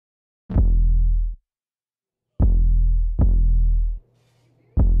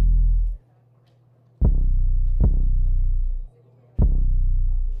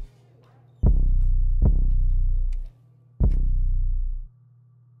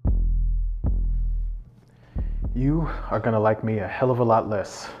You are gonna like me a hell of a lot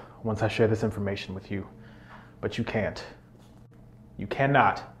less once I share this information with you. But you can't. You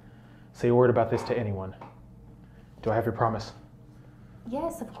cannot say a word about this to anyone. Do I have your promise?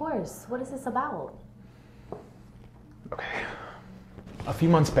 Yes, of course. What is this about? Okay. A few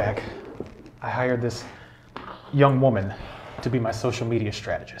months back, I hired this young woman to be my social media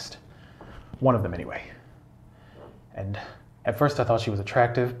strategist. One of them, anyway. And at first I thought she was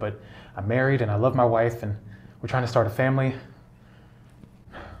attractive, but I'm married and I love my wife and we're trying to start a family.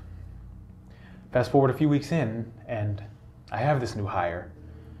 Fast forward a few weeks in, and I have this new hire.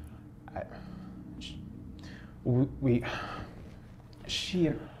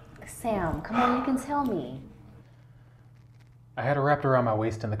 She... Sam, come on, you can tell me. I had her wrapped around my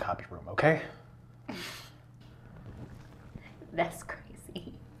waist in the copy room, okay? That's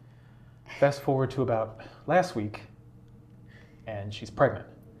crazy. Fast forward to about last week, and she's pregnant.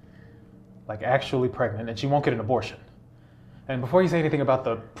 Like actually pregnant, and she won't get an abortion. And before you say anything about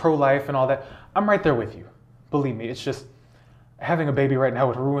the pro-life and all that, I'm right there with you. Believe me, it's just having a baby right now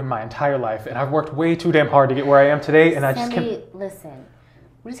would ruin my entire life, and I've worked way too damn hard to get where I am today, and I just can't... Listen,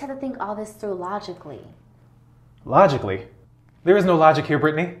 we just have to think all this through logically. Logically? There is no logic here,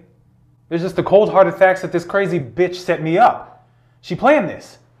 Brittany. There's just the cold-hearted facts that this crazy bitch set me up. She planned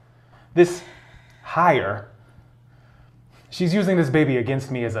this. This hire. She's using this baby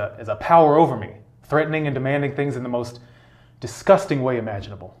against me as a power over me, threatening and demanding things in the most disgusting way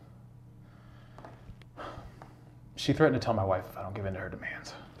imaginable. She threatened to tell my wife if I don't give in to her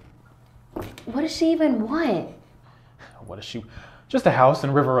demands. What does she even want? What is she? Just a house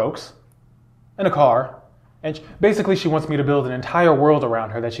in River Oaks, and a car, and basically she wants me to build an entire world around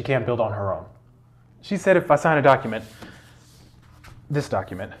her that she can't build on her own. She said if I sign a document, this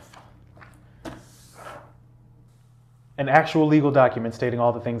document, an actual legal document stating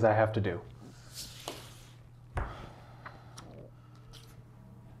all the things I have to do.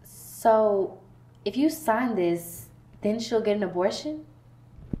 So, if you sign this, then she'll get an abortion?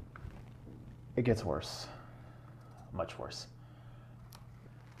 It gets worse. Much worse.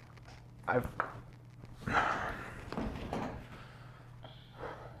 I've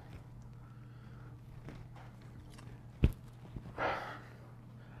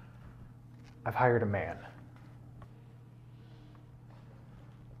hired a man.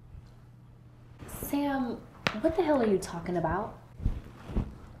 Sam, what the hell are you talking about?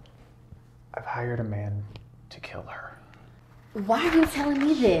 I've hired a man to kill her. Why are you telling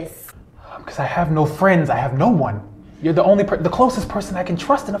me this? Because I have no friends. I have no one. You're the only the closest person I can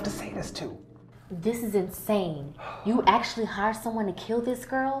trust enough to say this to. This is insane. You actually hired someone to kill this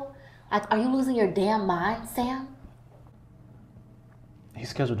girl? Like, are you losing your damn mind, Sam? He's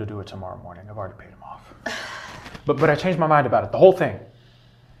scheduled to do it tomorrow morning. I've already paid him off. But I changed my mind about it. The whole thing.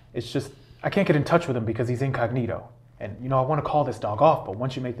 It's just, I can't get in touch with him because he's incognito. And, you know, I want to call this dog off, but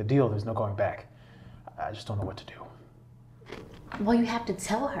once you make the deal, there's no going back. I just don't know what to do. Well, you have to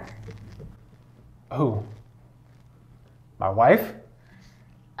tell her. Who? My wife?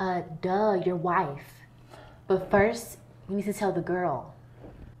 Duh, your wife. But first, you need to tell the girl.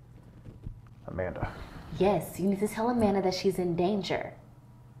 Amanda. Yes, you need to tell Amanda that she's in danger.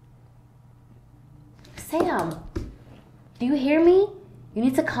 Sam, do you hear me? You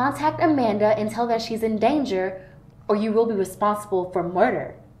need to contact Amanda and tell her she's in danger, or you will be responsible for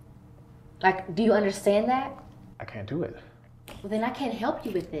murder. Like, do you understand that? I can't do it. Well, then I can't help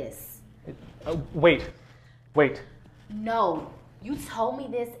you with this. Wait. No, you told me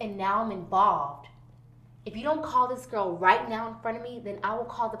this and now I'm involved. If you don't call this girl right now in front of me, then I will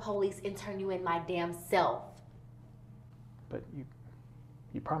call the police and turn you in my damn self. But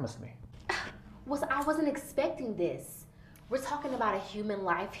you promised me. I wasn't expecting this. We're talking about a human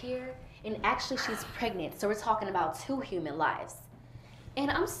life here, and actually she's pregnant, so we're talking about 2 human lives. And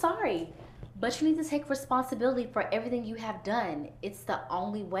I'm sorry, but you need to take responsibility for everything you have done. It's the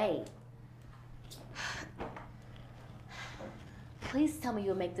only way. Please tell me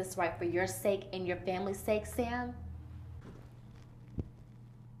you'll make this right for your sake and your family's sake, Sam.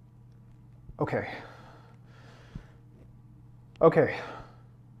 Okay.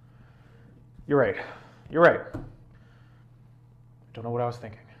 You're right. Don't know what I was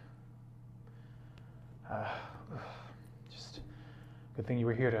thinking. Just good thing you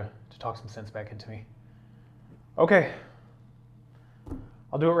were here to talk some sense back into me. Okay.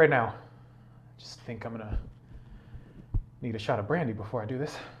 I'll do it right now. Just think I'm gonna need a shot of brandy before I do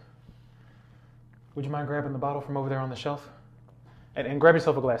this. Would you mind grabbing the bottle from over there on the shelf? And grab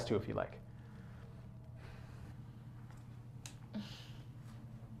yourself a glass too if you like.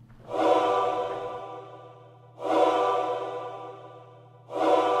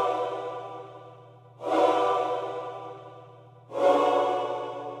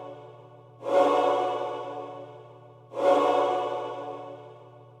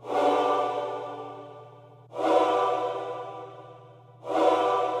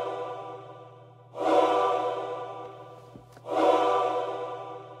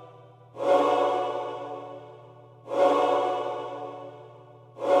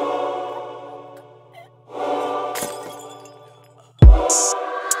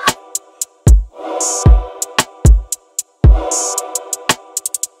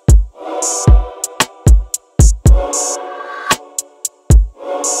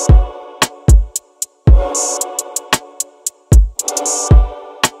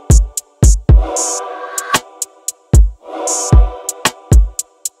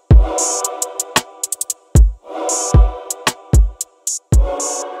 Bye.